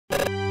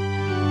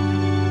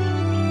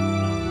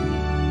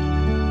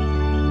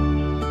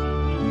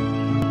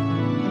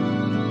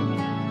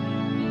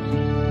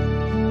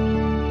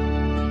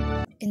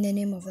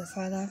the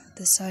Father,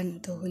 the Son,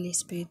 the Holy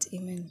Spirit.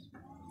 Amen.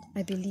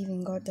 I believe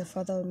in God, the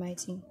Father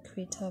Almighty,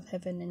 creator of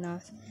heaven and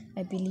earth.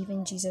 I believe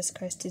in Jesus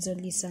Christ, his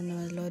only Son,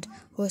 our Lord,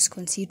 who was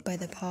conceived by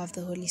the power of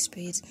the Holy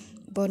Spirit,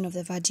 born of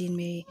the Virgin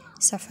Mary,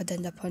 suffered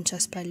under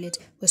Pontius Pilate,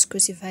 was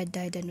crucified,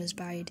 died, and was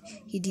buried.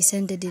 He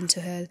descended into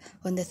hell.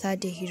 On the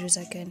third day he rose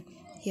again.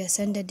 He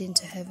ascended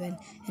into heaven,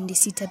 and is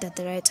seated at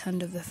the right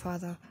hand of the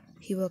Father.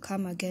 He will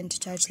come again to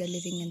judge the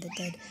living and the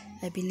dead.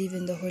 I believe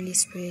in the Holy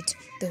Spirit,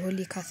 the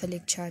Holy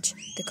Catholic Church,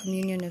 the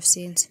communion of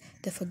saints,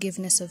 the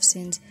forgiveness of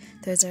sins,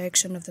 the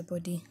resurrection of the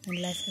body,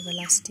 and life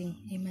everlasting.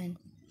 Amen.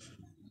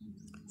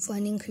 For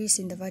an increase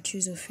in the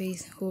virtues of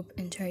faith, hope,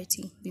 and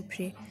charity, we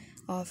pray.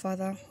 Our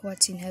Father, who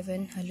art in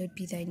heaven, hallowed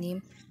be thy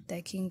name.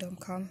 Thy kingdom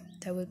come,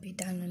 thy will be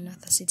done on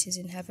earth as it is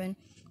in heaven.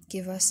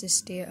 Give us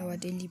this day our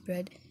daily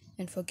bread,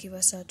 and forgive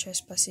us our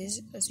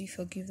trespasses, as we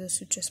forgive those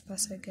who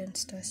trespass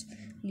against us.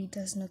 Lead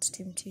us not to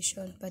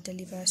temptation, but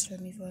deliver us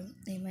from evil.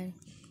 Amen.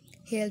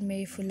 Hail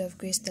Mary, full of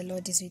grace, the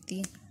Lord is with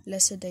thee.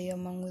 Blessed are you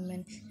among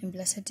women, and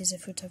blessed is the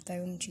fruit of thy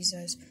womb,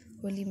 Jesus.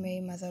 Holy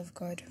Mary, Mother of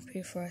God,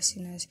 pray for us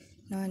sinners,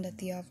 now and at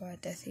the hour of our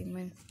death.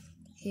 Amen.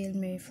 Hail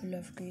Mary, full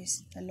of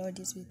grace, the Lord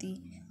is with thee.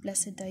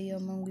 Blessed are you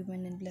among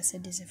women, and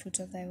blessed is the fruit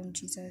of thy womb,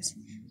 Jesus.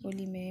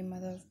 Holy Mary,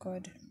 Mother of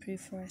God, pray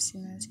for us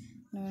sinners,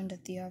 now and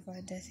at the hour of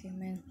our death.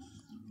 Amen.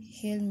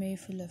 Hail Mary,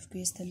 full of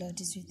grace, the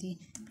Lord is with thee.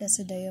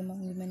 Blessed are you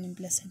among women, and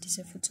blessed is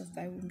the fruit of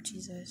thy womb,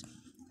 Jesus.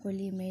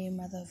 Holy Mary,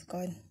 Mother of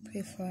God,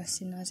 pray for us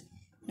sinners,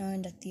 now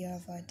and at the hour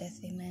of our death.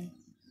 Amen.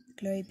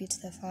 Glory be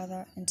to the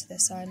Father, and to the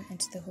Son,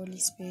 and to the Holy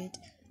Spirit,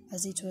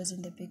 as it was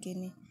in the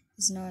beginning,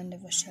 is now, and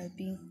ever shall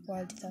be,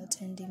 world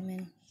without end.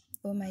 Amen.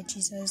 O my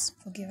Jesus,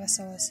 forgive us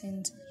our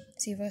sins,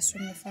 save us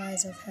from the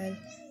fires of hell,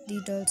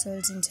 lead all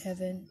souls into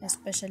heaven,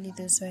 especially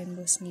those who are in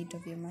most need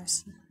of your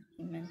mercy.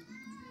 Amen.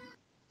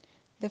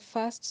 The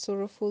first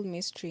sorrowful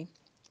mystery,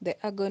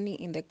 the agony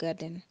in the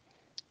garden.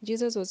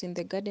 Jesus was in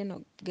the Garden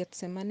of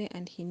Gethsemane,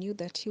 and he knew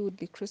that he would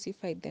be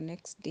crucified the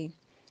next day.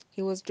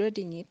 He was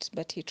dreading it,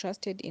 but he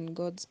trusted in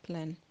God's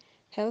plan.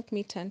 Help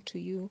me turn to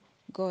you,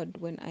 God,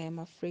 when I am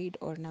afraid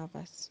or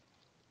nervous.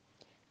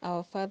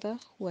 Our Father,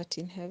 who art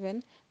in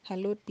heaven,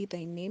 hallowed be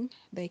thy name.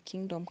 Thy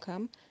kingdom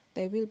come,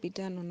 thy will be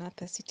done on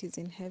earth as it is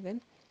in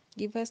heaven.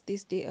 Give us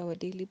this day our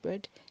daily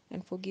bread,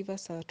 and forgive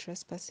us our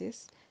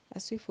trespasses,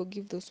 as we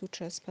forgive those who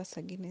trespass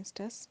against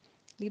us.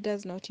 Lead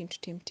us not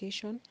into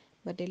temptation,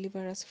 but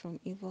deliver us from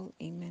evil.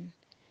 Amen.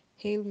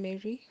 Hail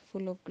Mary,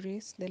 full of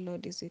grace, the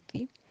Lord is with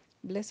thee.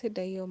 Blessed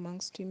are you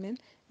amongst women,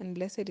 and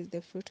blessed is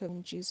the fruit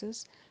of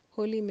Jesus.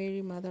 Holy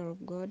Mary, Mother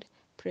of God,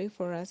 pray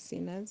for us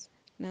sinners,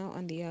 now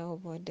and the hour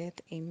of our death.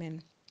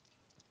 Amen.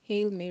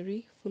 Hail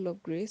Mary, full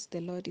of grace,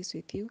 the Lord is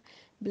with you.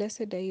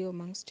 Blessed are you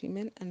amongst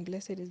women, and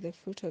blessed is the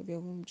fruit of your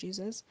womb,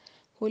 Jesus.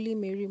 Holy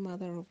Mary,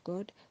 Mother of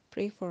God,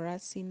 pray for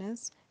us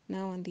sinners,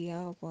 now and the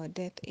hour of our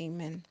death.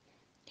 Amen.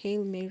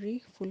 Hail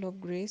Mary, full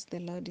of grace, the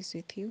Lord is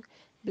with you.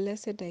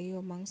 Blessed are you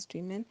amongst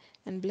women,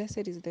 and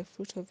blessed is the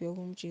fruit of your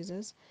womb,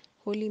 Jesus.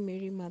 Holy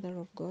Mary, Mother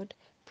of God,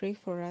 pray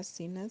for us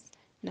sinners,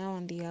 now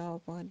and the hour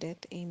of our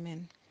death.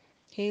 Amen.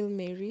 Hail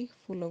Mary,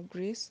 full of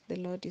grace, the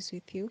Lord is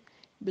with you.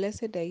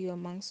 Blessed are you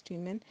amongst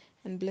women,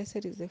 and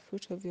blessed is the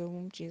fruit of your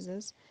womb,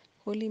 Jesus.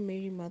 Holy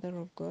Mary, Mother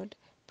of God,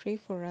 pray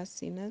for us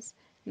sinners,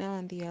 now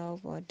and the hour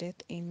of our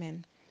death.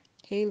 Amen.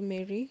 Hail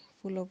Mary,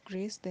 full of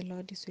grace, the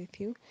Lord is with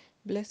you.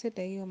 Blessed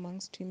are you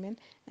amongst women,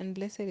 and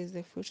blessed is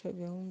the fruit of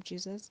your womb,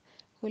 Jesus.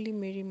 Holy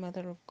Mary,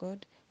 Mother of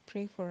God,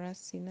 pray for us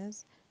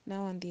sinners,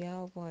 now and the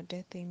hour of our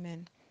death.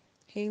 Amen.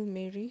 Hail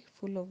Mary,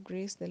 full of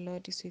grace, the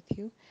Lord is with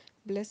you.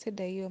 Blessed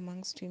are you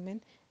amongst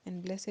women,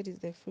 and blessed is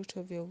the fruit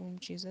of your womb,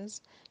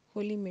 Jesus.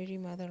 Holy Mary,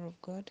 Mother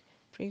of God,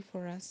 pray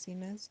for us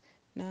sinners,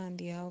 now and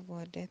the hour of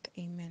our death.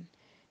 Amen.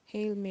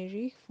 Hail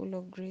Mary, full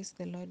of grace,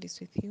 the Lord is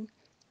with you.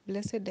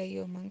 Blessed are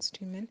you amongst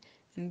women,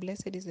 and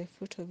blessed is the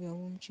fruit of your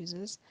womb,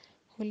 Jesus.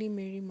 Holy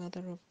Mary,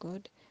 Mother of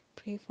God,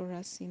 pray for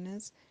us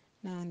sinners,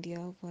 now and the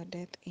hour of our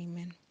death.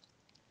 Amen.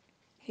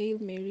 Hail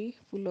Mary,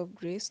 full of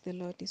grace, the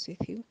Lord is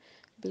with you.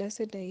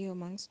 Blessed are you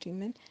amongst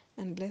women,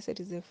 and blessed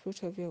is the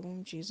fruit of your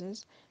womb,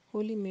 Jesus.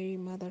 Holy Mary,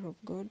 Mother of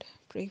God,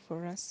 pray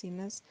for us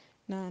sinners,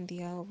 now and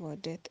the hour of our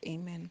death.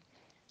 Amen.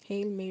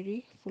 Hail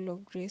Mary, full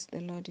of grace,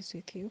 the Lord is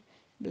with you.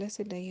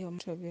 Blessed are you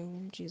amongst of your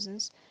womb,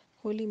 Jesus.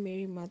 Holy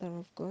Mary, Mother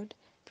of God,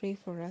 pray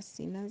for us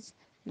sinners,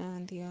 now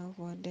and the hour of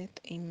our death.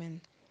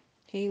 Amen.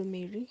 Hail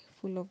Mary,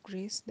 full of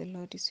grace, the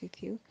Lord is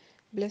with you.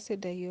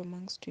 Blessed are you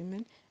amongst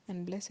women,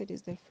 and blessed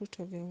is the fruit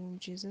of your womb,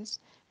 Jesus.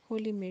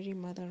 Holy Mary,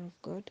 Mother of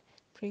God,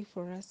 pray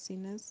for us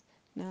sinners,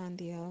 now and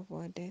the hour of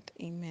our death.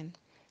 Amen.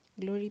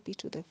 Glory be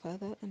to the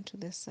Father, and to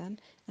the Son,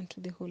 and to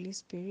the Holy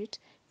Spirit,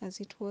 as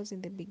it was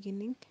in the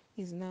beginning,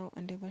 is now,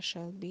 and ever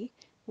shall be,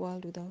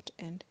 world without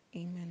end.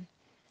 Amen.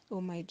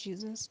 O my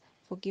Jesus,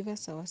 forgive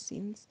us our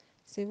sins,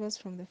 save us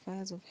from the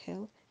fires of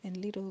hell, and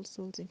lead all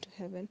souls into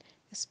heaven,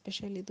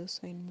 especially those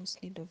who are in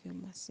most need of your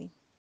mercy.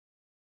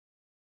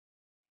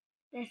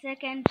 The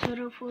second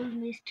sorrowful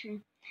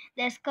mystery,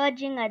 the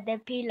scourging at the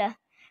pillar.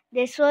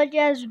 The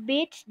soldiers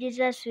beat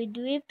Jesus with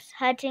whips,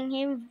 hurting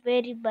him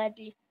very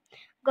badly.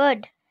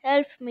 God,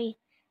 help me.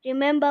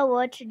 Remember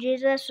what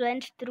Jesus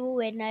went through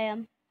when I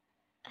am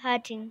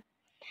hurting.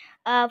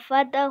 Our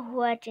Father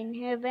who art in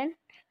heaven,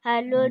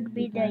 hallowed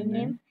be thy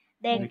name.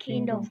 Thy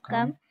kingdom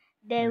come,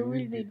 thy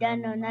will be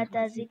done on earth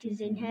as it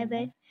is in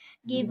heaven.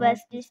 Give us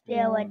this day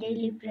our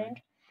daily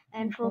bread,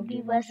 and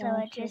forgive us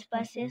our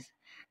trespasses,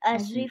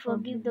 as we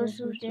forgive those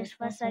who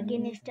trespass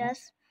against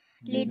us.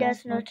 Lead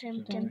us not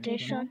into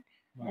temptation,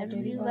 but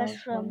deliver us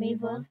from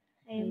evil.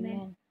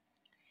 Amen.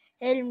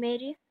 Hail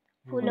Mary,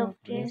 full of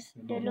grace,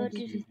 the Lord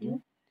is with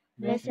you.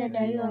 Blessed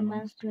are you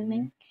amongst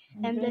women,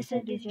 and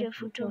blessed is the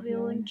fruit of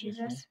your womb,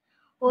 Jesus.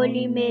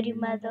 Holy Mary,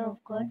 Mother of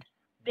God,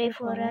 pray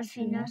for us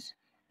sinners,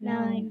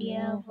 now and the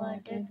hour of our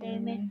death.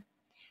 Amen.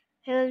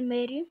 Hail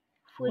Mary,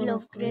 full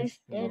of grace,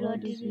 the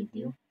Lord is with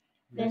you.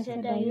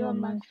 Blessed are you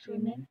amongst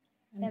women,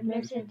 and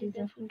blessed is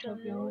the fruit of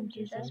your womb,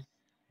 Jesus.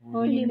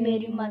 Holy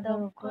Mary, Mother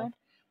of God,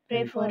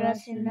 pray for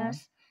us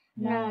sinners,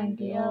 now and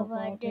the hour of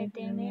our death.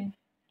 Amen.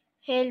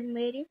 Hail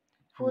Mary,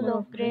 full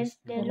of grace,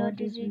 the Lord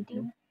is with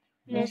you.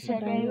 Blessed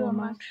are you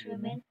amongst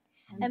women,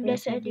 and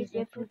blessed is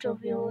the fruit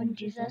of your womb,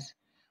 Jesus.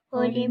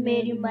 Holy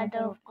Mary, Mother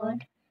of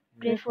God,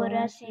 pray for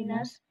us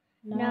sinners,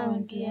 now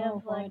and the hour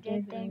of our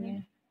death.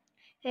 Amen.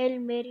 Hail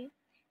Mary,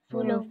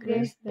 full of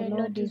grace, the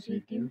Lord is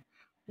with you.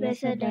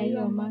 Blessed are you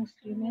amongst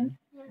women,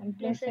 and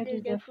blessed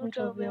is the fruit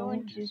of your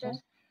womb, Jesus.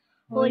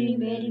 Holy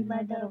Mary,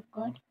 Mother of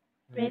God,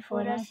 pray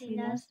for us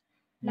sinners,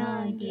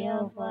 now and the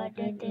hour of our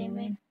death.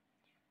 Amen.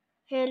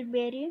 Hail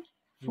Mary,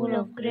 full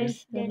of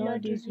grace, the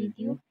Lord is with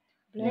you.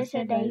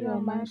 Blessed are you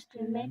amongst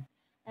women,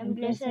 and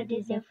blessed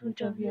is the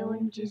fruit of your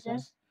womb,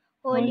 Jesus.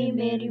 Holy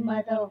Mary,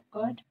 Mother of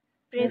God,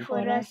 pray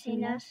for us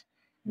sinners,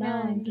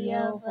 now and the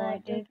hour of our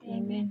death.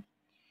 Amen.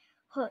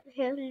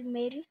 Hail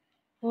Mary,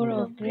 full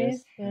of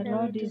grace, the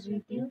Lord is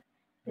with you.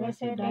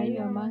 Blessed are you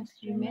amongst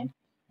women,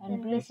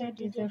 and blessed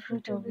is the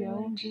fruit of your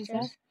womb,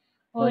 Jesus.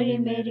 Holy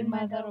Mary,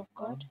 Mother of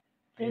God,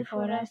 pray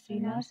for us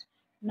sinners,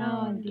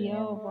 now and the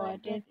hour of our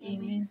death.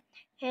 Amen.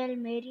 Hail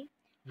Mary,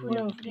 full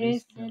of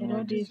grace, the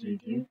Lord is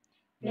with you.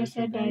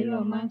 Blessed are you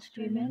amongst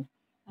women,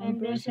 and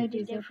blessed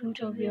is the fruit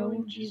of your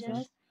womb,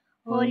 Jesus.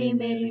 Holy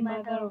Mary,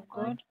 Mother of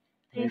God,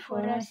 pray for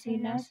us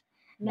sinners,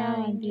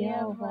 now and the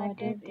hour of our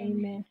death.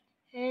 Amen.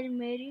 Hail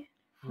Mary,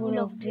 full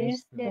of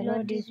grace, the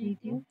Lord is with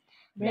you.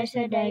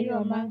 Blessed are you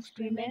amongst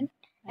women,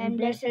 and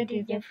blessed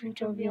is the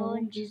fruit of your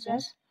womb,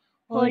 Jesus.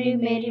 Holy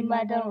Mary,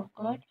 Mother of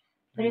God,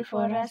 pray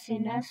for us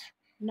sinners,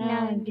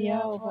 now and the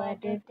hour of our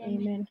death.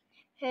 Amen.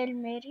 Hail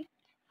Mary,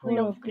 full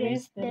of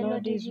grace, the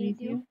Lord is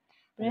with you.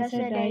 Blessed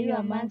are you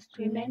amongst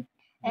women,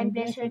 and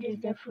blessed is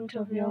the fruit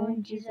of your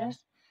womb, Jesus.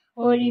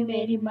 Holy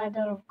Mary,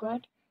 Mother of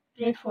God,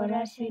 pray for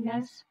us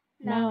sinners,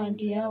 now and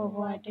the hour of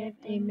our death.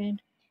 Amen.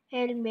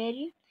 Hail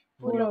Mary,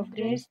 full of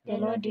grace, the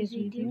Lord is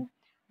with you.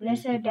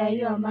 Blessed are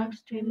you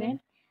amongst women,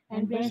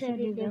 and blessed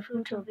is the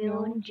fruit of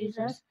your womb,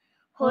 Jesus.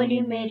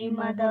 Holy Mary,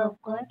 Mother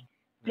of God,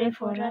 pray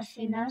for us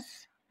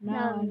sinners,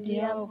 now and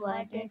the hour of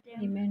our death.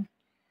 Amen.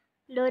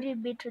 Glory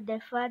be to the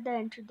Father,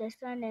 and to the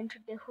Son, and to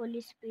the Holy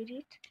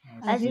Spirit,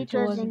 as it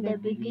was in the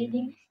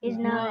beginning, is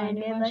now,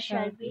 and ever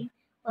shall be,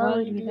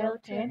 world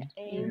without end.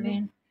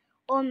 Amen.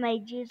 O my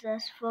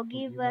Jesus,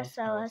 forgive us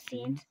our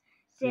sins,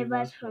 save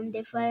us from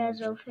the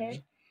fires of hell,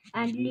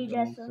 and lead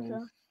us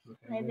also to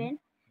heaven,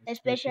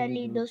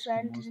 especially those who are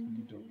in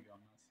need of your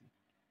mercy.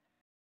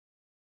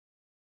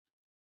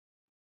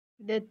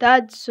 The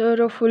third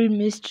sorrowful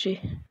mystery,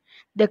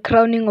 the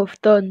crowning of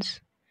thorns.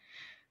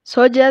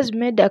 Soldiers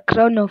made a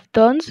crown of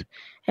thorns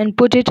and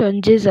put it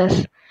on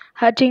Jesus,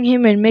 hurting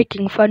him and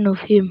making fun of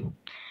him.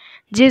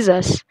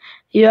 Jesus,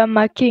 you are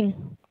my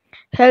king.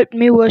 Help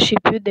me worship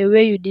you the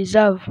way you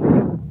deserve.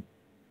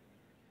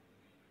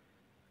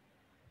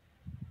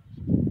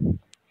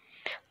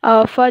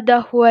 Our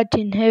Father who art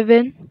in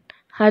heaven,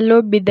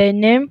 hallowed be thy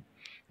name.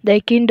 Thy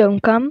kingdom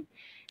come,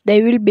 thy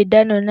will be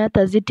done on earth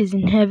as it is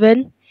in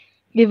heaven.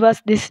 Give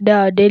us this day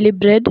our daily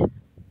bread,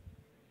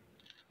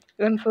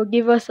 and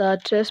forgive us our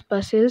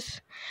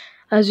trespasses,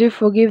 as we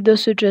forgive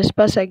those who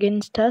trespass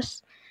against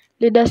us.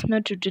 Lead us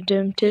not into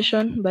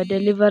temptation, but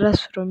deliver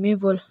us from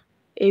evil.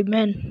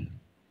 Amen.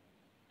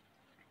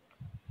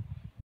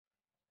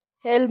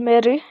 Hail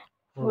Mary,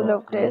 full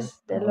of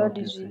grace, the Lord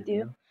is with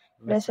you.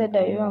 Blessed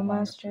are you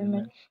amongst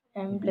women,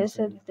 and blessed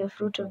is the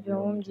fruit of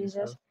your womb,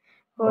 Jesus.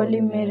 Holy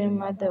Mary,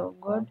 Mother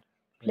of God,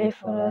 pray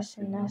for us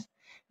sinners,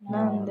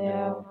 now and the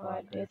hour of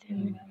our death.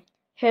 Amen.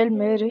 Hail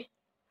Mary,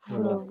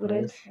 full of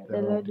grace, the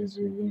Lord is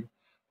with you.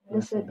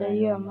 Blessed are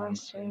you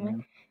amongst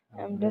women,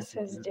 and blessed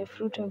is the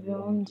fruit of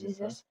your womb,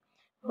 Jesus.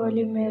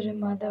 Holy Mary,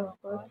 Mother of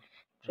God,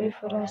 pray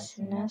for us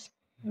sinners,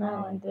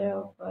 now and the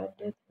hour of our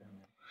death.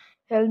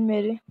 Hail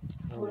Mary,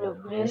 full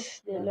of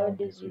grace, the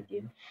Lord is with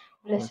you.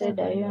 Blessed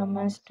are you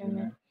amongst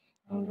women,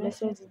 and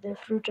blessed is the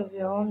fruit of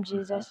your womb,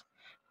 Jesus.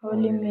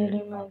 Holy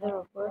Mary, Mother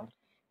of God,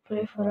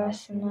 pray for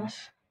us sinners,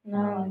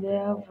 now and the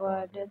hour of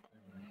our death.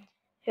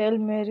 Hail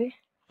Mary,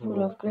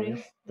 full of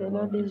grace, the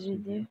Lord is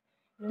with you.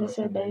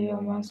 Blessed are you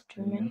amongst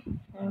women,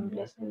 and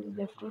blessed is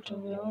the fruit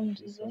of your womb,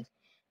 Jesus.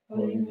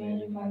 Holy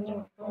Mary, Mother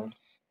of God,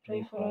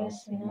 pray for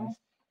us sinners,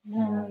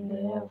 now and the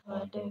hour of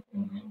our death.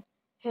 Amen.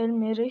 Hail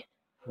Mary,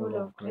 full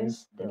of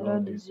grace, the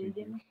Lord is with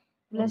you.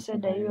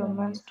 Blessed are you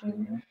amongst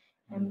women,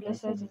 and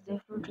blessed is the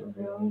fruit of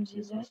your womb,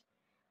 Jesus.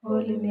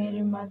 Holy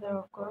Mary, Mother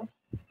of God,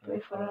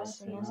 pray for us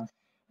sinners,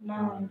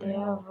 now and the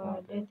hour of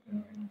our death.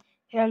 Amen.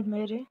 Hail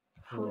Mary,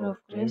 full of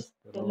grace,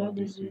 the Lord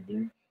is with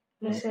you.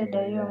 Blessed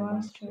are you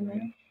amongst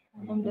women,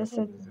 and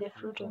blessed is the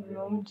fruit of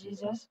your womb,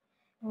 Jesus.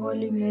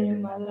 Holy Mary,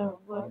 Mother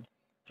of God,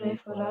 pray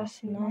for us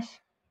sinners,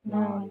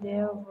 now and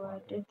the hour of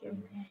our death.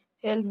 Amen.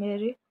 Hail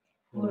Mary,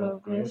 full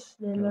of grace,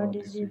 the Lord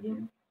is with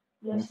you.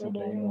 Blessed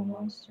are you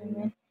amongst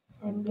women,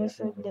 and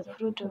blessed is the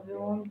fruit of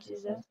your womb,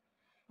 Jesus.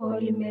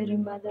 Holy Mary,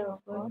 Mother of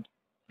God,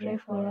 pray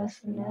for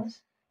us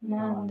sinners,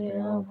 now and the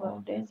hour of our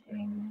death.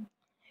 Amen.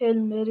 Hail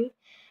Mary,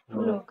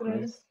 full of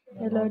grace,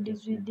 the Lord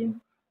is with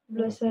you.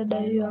 Blessed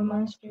are you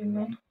amongst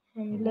women,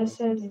 and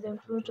blessed is the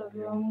fruit of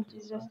your womb,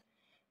 Jesus.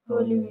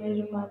 Holy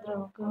Mary, Mother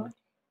of God,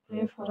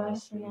 pray for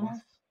us sinners,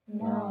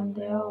 now and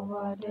the hour of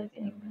our death.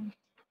 Amen.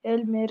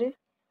 Hail Mary,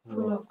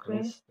 full of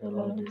grace, the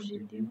Lord is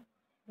with you.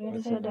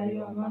 Blessed are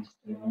you amongst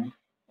women,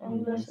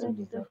 and blessed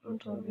is the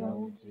fruit of your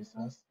womb,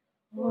 Jesus.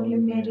 Holy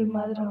Mary,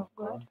 Mother of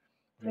God,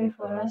 pray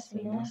for us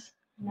sinners,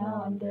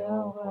 now and the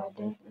hour of our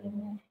death.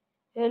 Amen.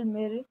 Hail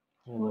Mary,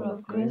 full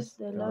of grace,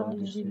 the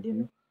Lord is with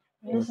you.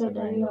 Blessed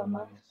are you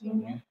amongst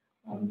women,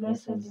 and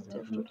blessed is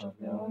the fruit of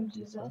your womb,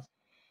 Jesus.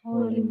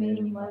 Holy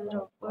Mary, Mother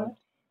of God,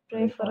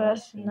 pray for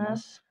us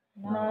sinners,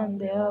 now and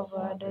the hour of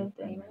our death.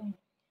 Amen.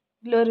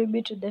 Glory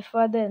be to the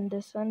Father, and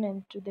the Son,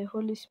 and to the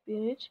Holy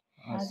Spirit,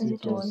 as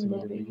it was in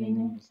the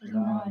beginning, is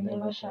now, and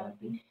ever shall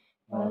be,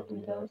 world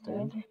without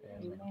end.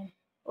 Amen.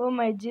 O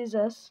my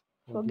Jesus,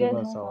 forgive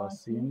us our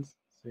sins,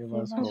 save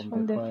us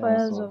from the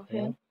fires of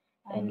hell,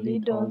 and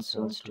lead all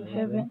souls to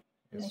heaven,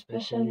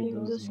 especially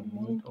those in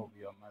need of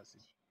your mercy.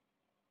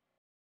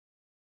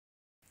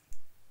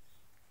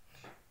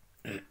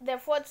 The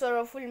fourth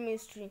sorrowful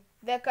mystery,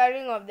 the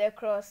carrying of the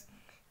cross.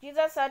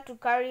 Jesus had to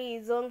carry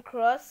his own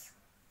cross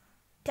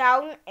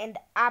down and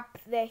up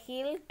the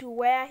hill to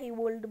where he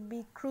would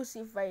be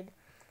crucified.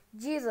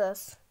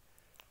 Jesus,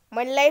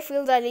 when life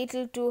feels a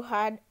little too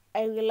hard,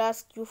 I will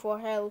ask you for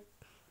help.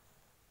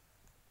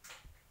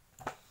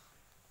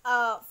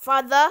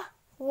 Father,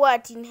 who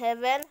art in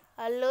heaven,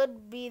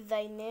 hallowed be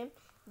thy name.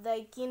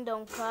 Thy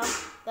kingdom come,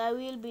 thy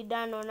will be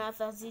done on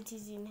earth as it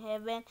is in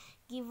heaven.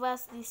 Give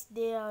us this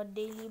day our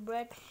daily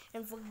bread,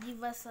 and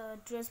forgive us our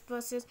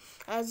trespasses,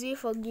 as we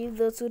forgive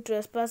those who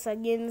trespass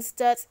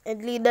against us.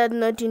 And lead us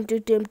not into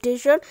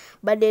temptation,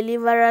 but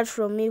deliver us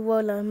from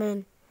evil.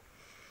 Amen.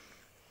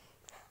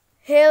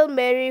 Hail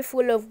Mary,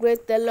 full of grace,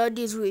 the Lord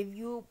is with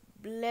you.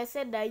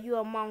 Blessed are you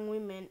among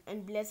women,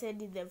 and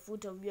blessed is the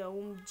fruit of your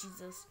womb,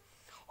 Jesus.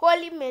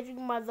 Holy Mary,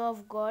 Mother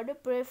of God,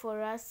 pray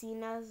for us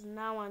sinners,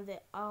 now and the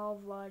hour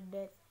of our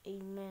death.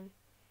 Amen.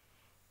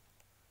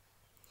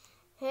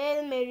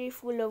 Hail Mary,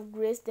 full of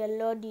grace, the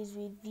Lord is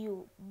with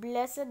you.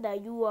 Blessed are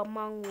you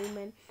among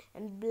women,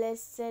 and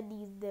blessed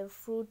is the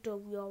fruit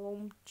of your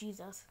womb,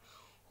 Jesus.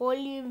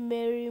 Holy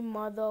Mary,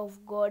 Mother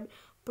of God,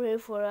 pray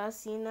for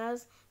us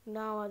sinners,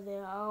 now at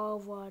the hour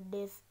of our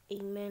death.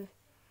 Amen.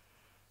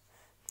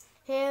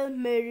 Hail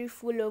Mary,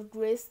 full of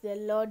grace, the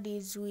Lord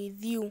is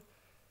with you.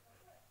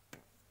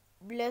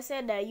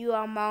 Blessed are you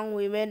among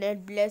women,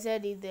 and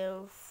blessed is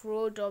the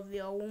fruit of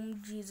your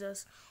womb,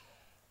 Jesus.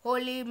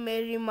 Holy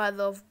Mary,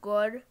 Mother of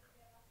God,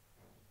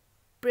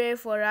 pray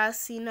for us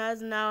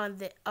sinners, now and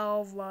the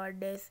hour of our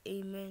death.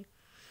 Amen.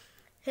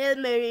 Hail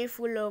Mary,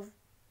 full of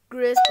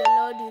grace, the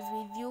Lord is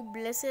with you.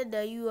 Blessed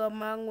are you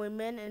among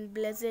women, and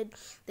blessed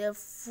the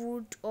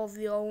fruit of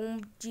your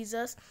womb,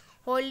 Jesus.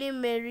 Holy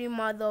Mary,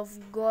 Mother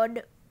of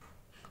God,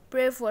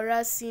 pray for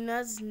us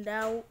sinners,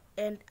 now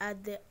and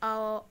at the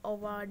hour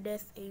of our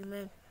death.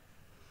 Amen.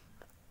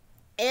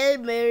 Hail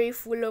Mary,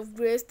 full of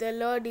grace, the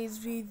Lord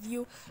is with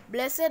you.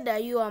 Blessed are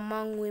you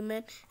among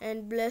women,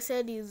 and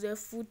blessed is the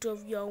fruit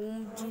of your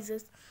womb,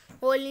 Jesus.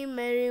 Holy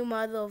Mary,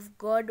 Mother of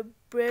God,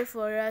 pray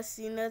for us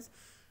sinners,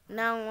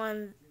 now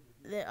and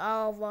the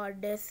hour of our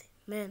death.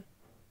 Amen.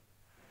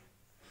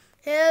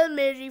 Hail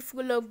Mary,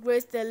 full of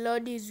grace, the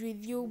Lord is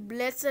with you.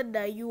 Blessed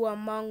are you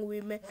among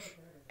women,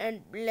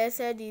 and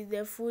blessed is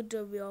the fruit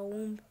of your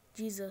womb,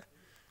 Jesus.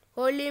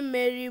 Holy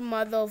Mary,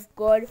 Mother of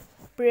God,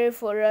 pray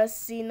for us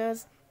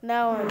sinners,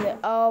 now and the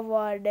hour of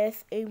our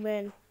death.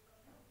 Amen.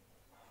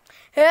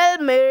 Hail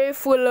Mary,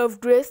 full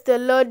of grace, the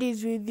Lord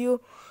is with you.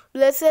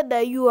 Blessed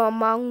are you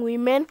among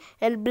women,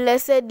 and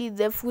blessed is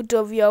the fruit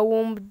of your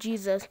womb,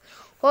 Jesus.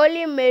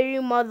 Holy Mary,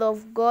 Mother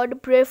of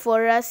God, pray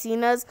for us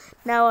sinners,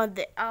 now and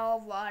the hour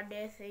of our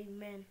death.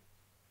 Amen.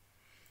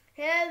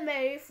 Hail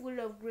Mary, full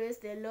of grace,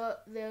 the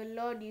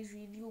Lord is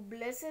with you.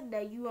 Blessed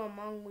are you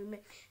among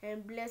women,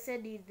 and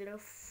blessed is the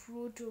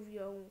fruit of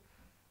your womb.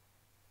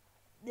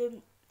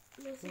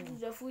 Blessed is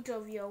the fruit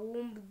of your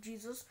womb,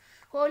 Jesus.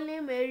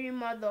 Holy Mary,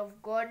 Mother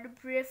of God,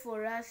 pray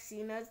for us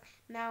sinners,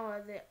 now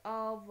at the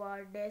hour of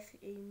our death.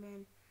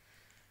 Amen.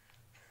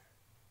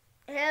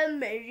 Hail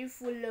Mary,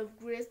 full of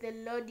grace, the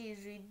Lord is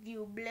with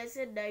you.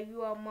 Blessed are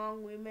you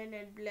among women,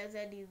 and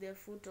blessed is the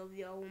fruit of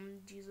your womb,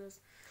 Jesus.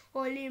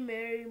 Holy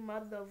Mary,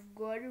 Mother of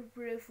God,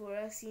 pray for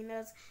us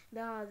sinners,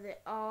 now at the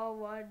hour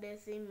of our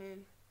death.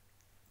 Amen.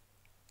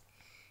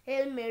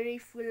 Hail Mary,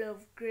 full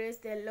of grace,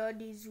 the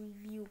Lord is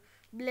with you.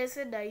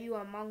 Blessed are you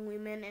among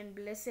women, and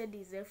blessed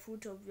is the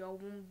fruit of your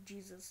womb,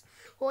 Jesus.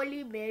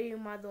 Holy Mary,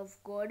 Mother of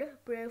God,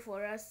 pray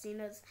for us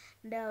sinners,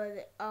 now at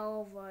the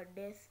hour of our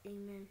death.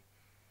 Amen.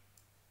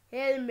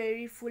 Hail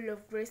Mary, full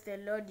of grace, the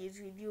Lord is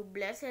with you.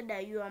 Blessed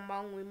are you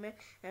among women,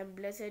 and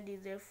blessed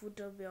is the fruit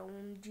of your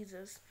womb,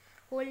 Jesus.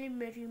 Holy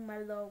Mary,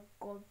 Mother of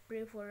God,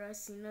 pray for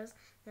us sinners,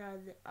 now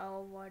at the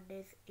hour of our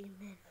death.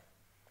 Amen.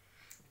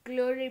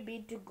 Glory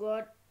be to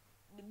God.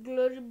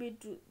 Glory be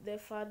to the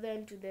Father,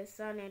 and to the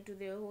Son, and to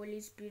the Holy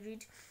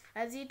Spirit,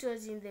 as it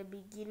was in the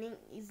beginning,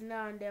 is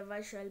now, and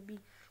ever shall be,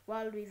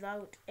 world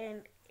without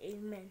end.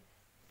 Amen.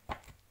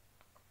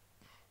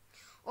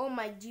 O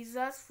my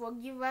Jesus,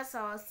 forgive us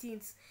our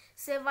sins,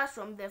 save us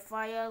from the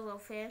fires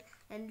of hell,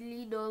 and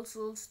lead all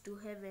souls to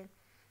heaven,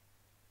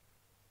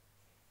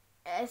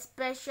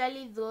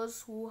 especially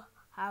those who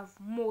have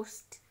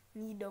most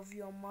need of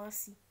your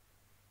mercy.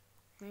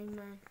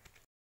 Amen.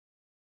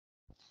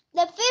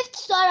 The fifth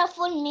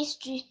sorrowful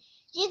mystery.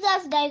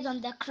 Jesus dies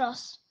on the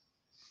cross.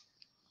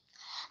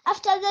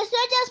 After the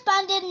soldiers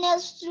pounded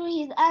nails through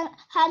his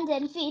hands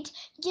and feet,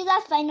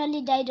 Jesus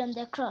finally died on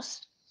the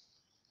cross.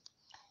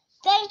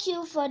 Thank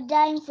you for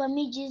dying for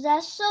me,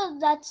 Jesus, so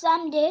that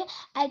someday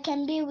I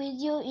can be with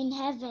you in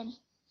heaven.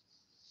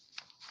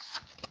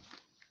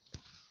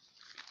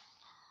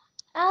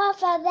 Our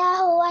Father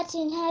who art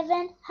in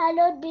heaven,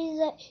 hallowed be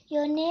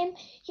your name.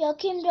 Your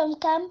kingdom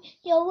come,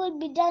 your will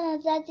be done on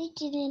earth as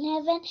it is in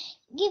heaven.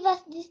 Give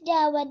us this day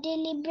our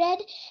daily bread,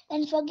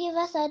 and forgive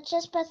us our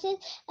trespasses,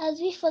 as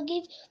we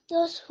forgive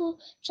those who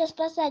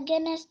trespass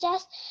against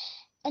us.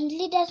 And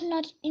lead us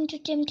not into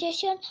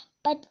temptation,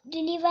 but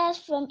deliver us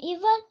from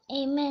evil.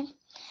 Amen.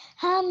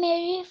 Hail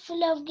Mary,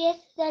 full of grace,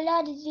 the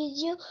Lord is with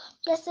you.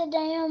 Blessed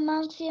are you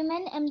amongst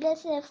women, and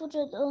blessed is the fruit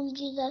of your womb,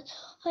 Jesus.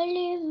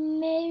 Holy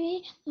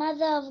Mary,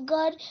 Mother of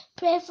God,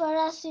 pray for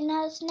us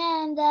sinners,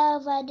 now and the hour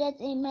of our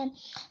death. Amen.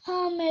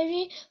 Hail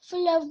Mary,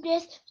 full of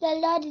grace, the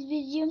Lord is with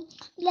you.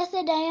 Blessed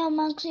are you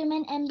amongst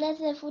women, and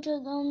blessed is the fruit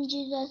of your womb,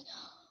 Jesus.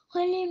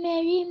 Holy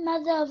Mary,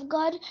 Mother of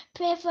God,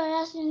 pray for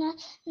us sinners,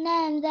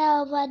 now and the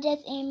hour of our death.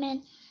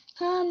 Amen.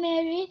 Hail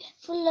Mary,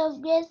 full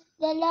of grace,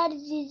 the Lord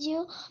is with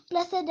you.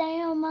 Blessed are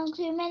you amongst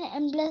women,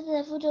 and blessed is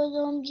the fruit of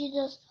your womb,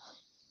 Jesus.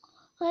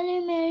 Holy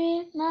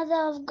Mary,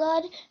 Mother of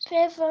God,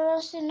 pray for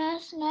us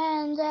sinners,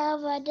 now and the hour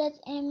of our death.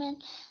 Amen.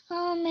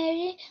 Hail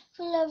Mary,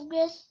 full of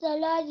grace, the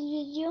Lord is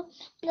with you.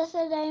 Blessed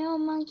are you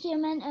amongst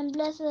women, and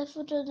blessed is the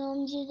fruit of your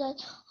womb,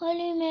 Jesus.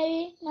 Holy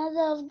Mary,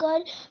 Mother of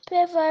God,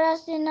 pray for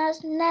us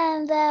sinners, now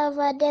and the hour of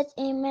our death.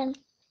 Amen.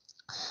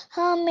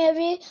 Hail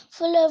Mary,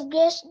 full of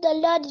grace, the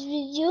Lord is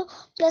with you.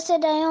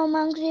 Blessed are you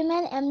amongst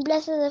women, and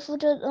blessed is the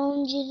fruit of your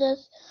womb,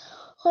 Jesus.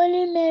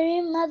 Holy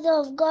Mary, Mother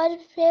of God,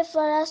 pray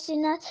for us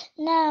sinners,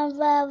 now and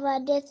the hour of our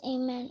death.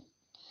 Amen.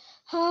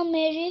 Hail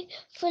Mary,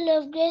 full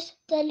of grace,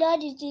 the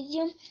Lord is with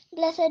you.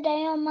 Blessed are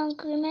you among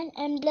women,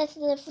 and blessed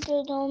is the fruit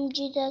of your womb,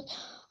 Jesus.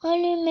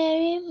 Holy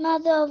Mary,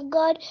 Mother of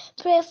God,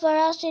 pray for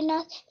us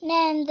sinners,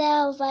 now and the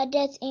hour of our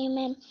death.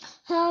 Amen.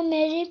 Hail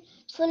Mary,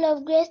 full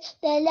of grace,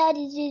 the Lord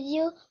is with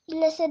you.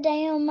 Blessed are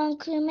you among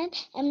women,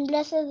 and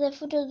blessed is the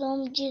fruit of your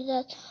womb,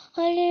 Jesus.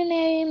 Holy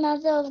Mary,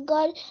 Mother of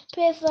God,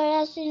 pray for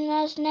us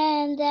sinners,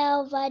 now and the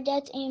hour of our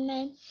death.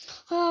 Amen.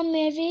 Hail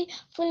Mary,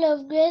 full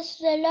of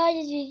grace, the Lord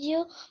is with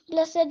you.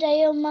 Blessed are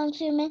you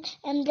amongst women,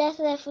 and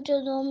blessed is the fruit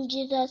of the womb,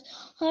 Jesus.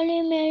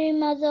 Holy Mary,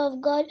 Mother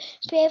of God,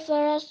 pray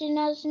for us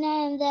sinners,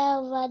 now and the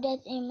hour of our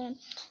death. Amen.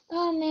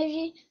 Hail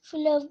Mary,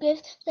 full of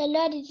grace, the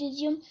Lord is with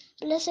you.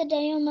 Blessed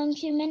are you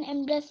amongst women,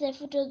 and blessed is the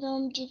fruit of the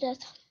womb, Jesus.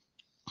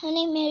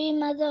 Holy Mary,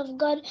 Mother of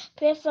God,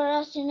 pray for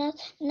us sinners,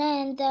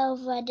 now and the hour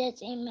of our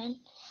death. Amen.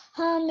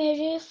 Hail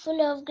Mary,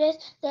 full of grace,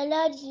 the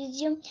Lord is with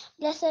you.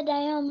 Blessed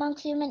are you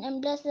amongst women,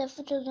 and blessed is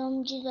the fruit of the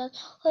womb, Jesus.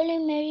 Holy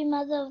Mary,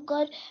 Mother of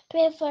God,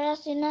 pray for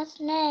us sinners,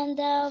 now and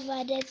the hour of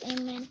our death.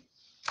 Amen.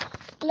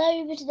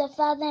 Glory be to the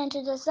Father, and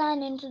to the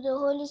Son, and to the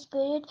Holy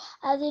Spirit,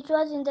 as it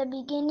was in the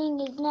beginning,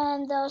 is now,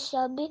 and thou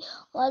shalt be,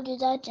 world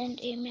without end.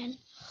 Amen.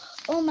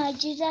 O my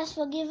Jesus,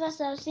 forgive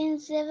us our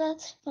sins, save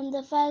us from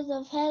the fires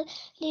of hell,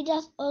 lead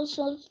us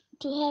also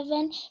to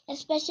heaven,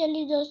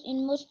 especially those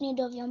in most need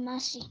of your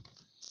mercy.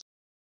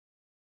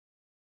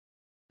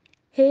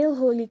 Hail,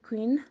 Holy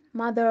Queen,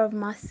 Mother of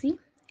Mercy,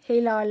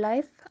 hail our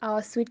life,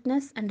 our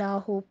sweetness, and our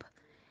hope.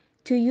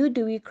 To you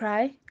do we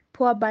cry,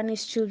 poor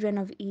banished children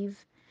of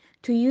Eve.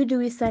 To you do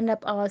we send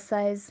up our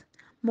sighs,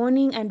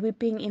 mourning and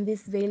weeping in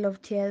this vale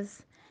of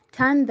tears.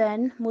 Turn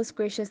then, most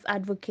gracious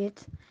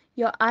Advocate,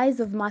 your eyes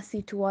of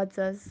mercy towards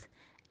us,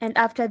 and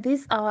after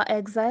this our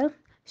exile,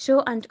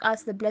 show unto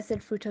us the blessed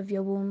fruit of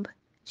your womb,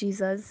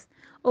 Jesus.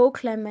 O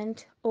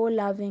clement, O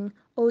loving,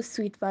 O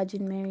sweet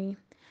Virgin Mary,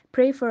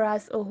 pray for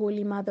us, O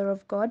Holy Mother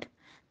of God,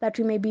 that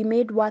we may be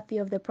made worthy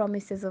of the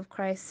promises of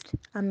Christ.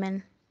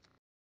 Amen.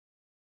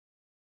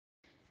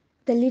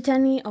 The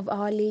Litany of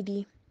Our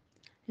Lady.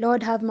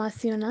 Lord, have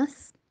mercy on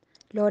us.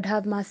 Lord,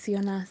 have mercy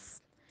on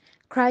us.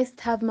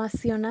 Christ have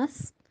mercy on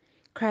us.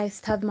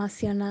 Christ have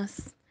mercy on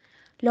us.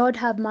 Lord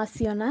have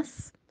mercy on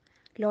us.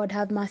 Lord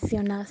have mercy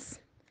on us.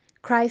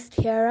 Christ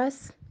hear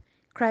us.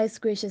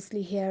 Christ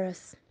graciously hear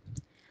us.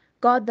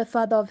 God the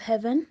Father of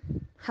heaven,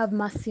 have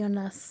mercy on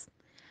us.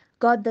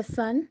 God the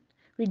Son,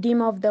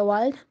 Redeemer of the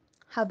world,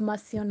 have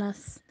mercy on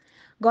us.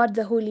 God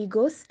the Holy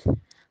Ghost,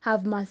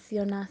 have mercy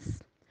on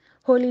us.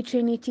 Holy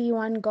Trinity,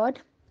 one God,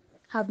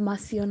 have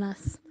mercy on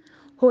us.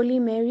 Holy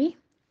Mary,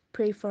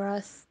 pray for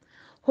us.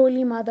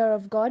 Holy Mother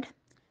of God,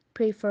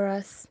 pray for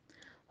us.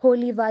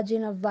 Holy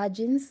Virgin of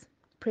Virgins,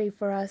 pray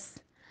for us.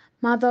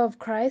 Mother of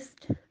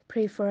Christ,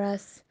 pray for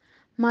us.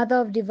 Mother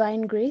of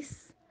Divine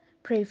Grace,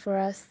 pray for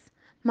us.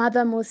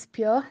 Mother most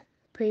pure,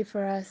 pray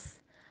for us.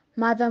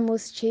 Mother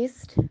most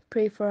chaste,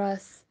 pray for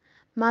us.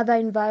 Mother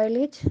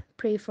inviolate,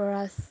 pray for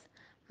us.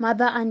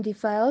 Mother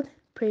undefiled,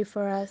 pray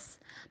for us.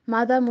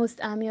 Mother most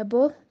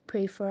amiable,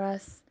 pray for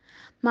us.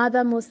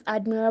 Mother most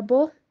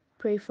admirable,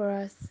 pray for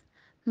us.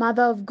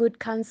 Mother of good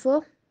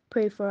counsel,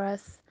 pray for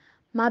us.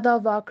 Mother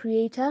of our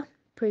Creator,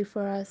 pray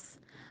for us.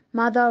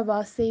 Mother of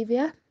our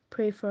Savior,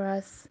 pray for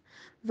us.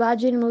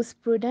 Virgin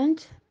most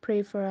prudent,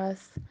 pray for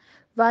us.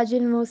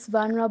 Virgin most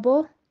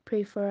vulnerable,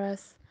 pray for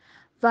us.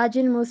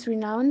 Virgin most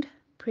renowned,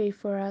 pray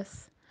for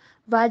us.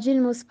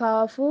 Virgin most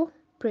powerful,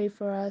 pray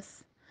for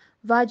us.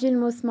 Virgin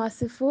most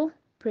merciful,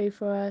 pray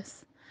for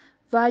us.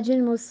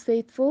 Virgin most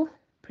faithful,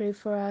 pray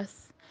for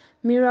us.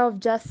 Mirror of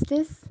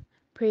justice,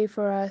 pray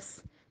for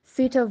us.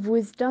 Seat of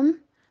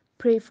wisdom,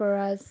 pray for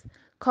us.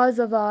 Cause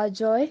of our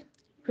joy,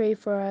 pray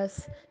for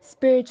us.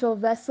 Spiritual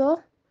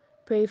vessel,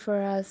 pray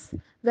for us.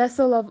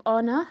 Vessel of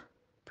honor,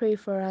 pray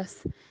for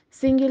us.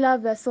 Singular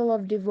vessel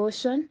of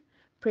devotion,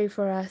 pray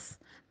for us.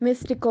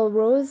 Mystical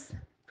rose,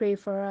 pray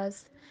for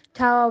us.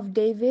 Tower of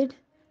David,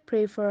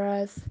 pray for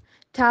us.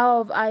 Tower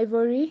of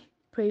ivory,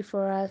 pray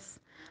for us.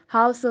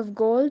 House of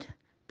gold,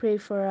 pray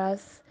for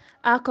us.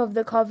 Ark of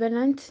the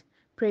covenant,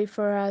 pray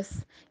for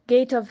us.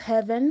 Gate of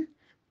heaven,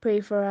 pray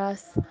for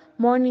us.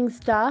 Morning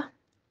star,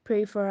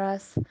 pray for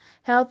us.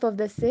 Health of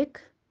the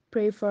sick,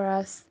 pray for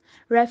us.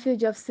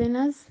 Refuge of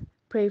sinners,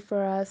 pray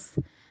for us.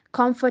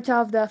 Comforter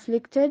of the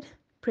afflicted,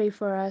 pray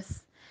for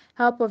us.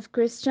 Help of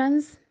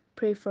Christians,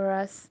 pray for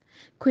us.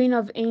 Queen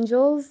of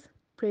angels,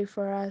 pray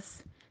for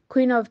us.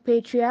 Queen of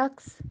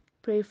patriarchs,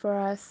 pray for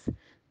us.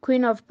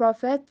 Queen of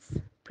prophets,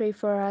 pray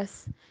for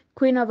us.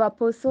 Queen of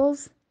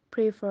apostles,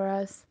 pray for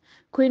us.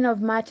 Queen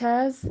of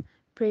martyrs,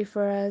 pray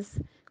for us.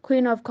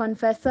 Queen of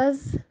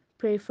confessors,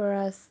 pray for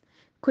us.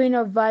 Queen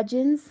of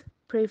virgins,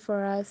 pray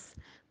for us.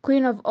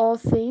 Queen of all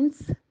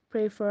saints,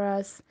 pray for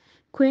us.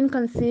 Queen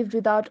conceived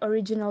without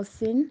original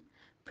sin,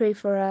 pray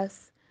for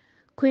us.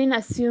 Queen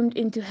assumed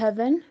into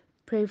heaven,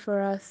 pray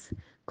for us.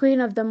 Queen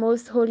of the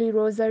most holy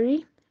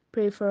rosary,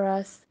 pray for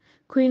us.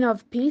 Queen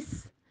of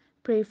peace,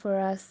 pray for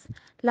us.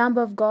 Lamb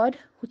of God,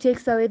 who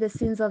takes away the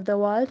sins of the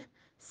world,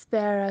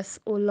 spare us,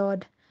 O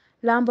Lord.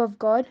 Lamb of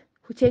God,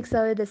 who takes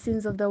away the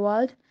sins of the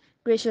world,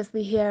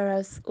 graciously hear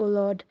us, O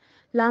Lord.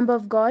 Lamb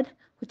of God,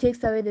 who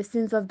takes away the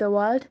sins of the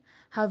world,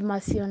 have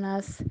mercy on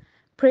us.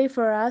 Pray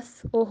for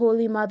us, O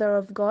Holy Mother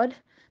of God,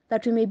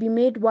 that we may be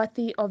made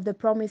worthy of the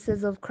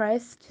promises of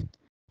Christ.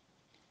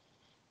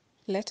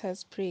 Let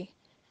us pray.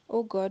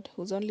 O God,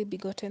 whose only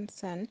begotten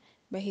Son,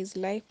 by his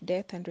life,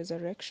 death, and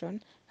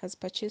resurrection, has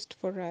purchased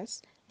for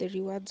us the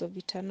rewards of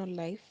eternal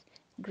life,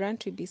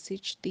 grant, we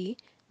beseech thee,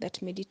 that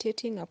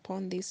meditating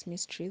upon these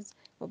mysteries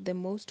of the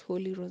most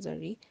holy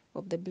Rosary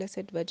of the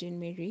Blessed Virgin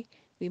Mary,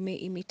 we may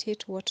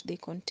imitate what they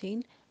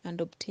contain and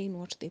obtain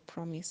what they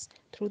promise.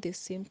 Through the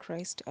same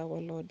Christ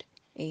our Lord.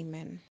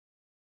 Amen.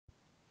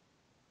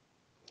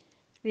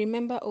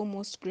 Remember, O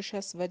most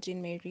gracious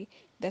Virgin Mary,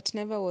 that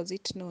never was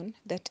it known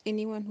that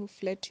anyone who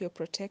fled to your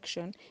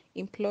protection,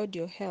 implored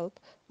your help,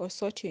 or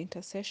sought your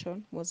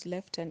intercession was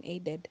left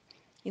unaided.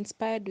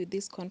 Inspired with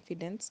this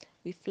confidence,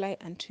 we fly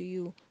unto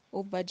you,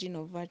 O Virgin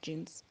of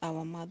Virgins,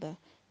 our Mother.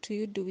 To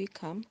you do we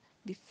come,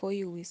 before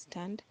you we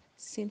stand,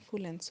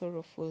 sinful and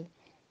sorrowful.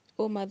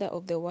 O Mother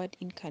of the Word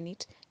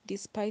incarnate,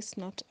 despise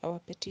not our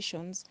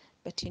petitions,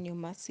 but in your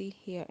mercy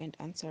hear and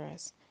answer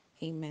us.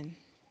 Amen.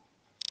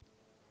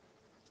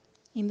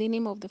 In the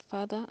name of the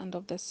Father, and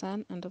of the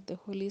Son, and of the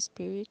Holy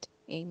Spirit.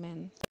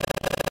 Amen.